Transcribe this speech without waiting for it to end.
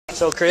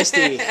So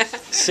Kristi,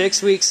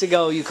 6 weeks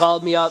ago you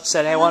called me up,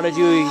 said, hey, I want to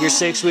do your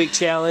 6-week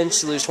challenge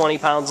to lose 20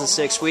 pounds in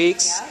 6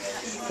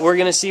 weeks. We're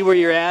going to see where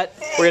you're at.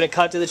 We're going to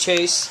cut to the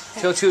chase.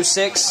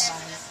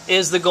 226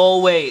 is the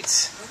goal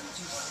weight.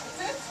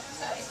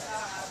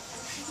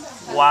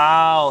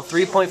 Wow,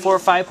 3.4,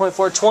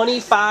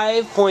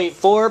 5.4,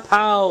 25.4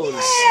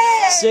 pounds.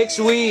 6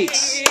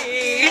 weeks.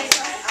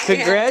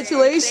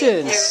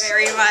 Congratulations. Thank you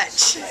very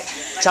much.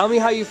 Tell me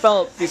how you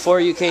felt before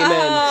you came in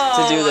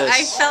to do this.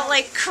 I felt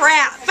like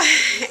crap.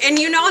 And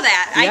you know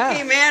that. Yeah. I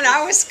came in,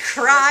 I was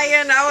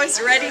crying, I was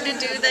ready to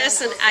do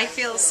this, and I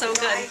feel so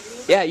good.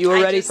 Yeah, you were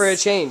ready for a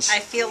change. I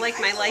feel like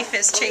my life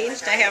has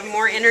changed. I have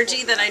more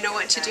energy that I know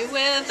what to do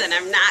with, and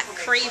I'm not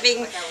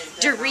craving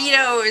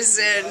Doritos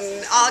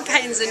and all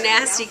kinds of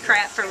nasty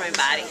crap for my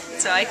body.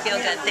 So I feel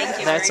good. Thank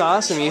you. That's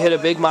awesome. You hit a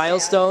big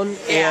milestone,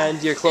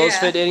 and your clothes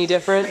fit any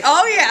different?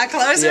 Oh yeah,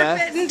 clothes are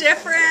fitting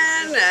different,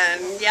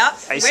 and yep,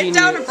 went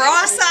down to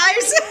bra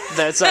size.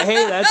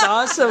 Hey, that's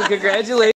awesome. Congratulations.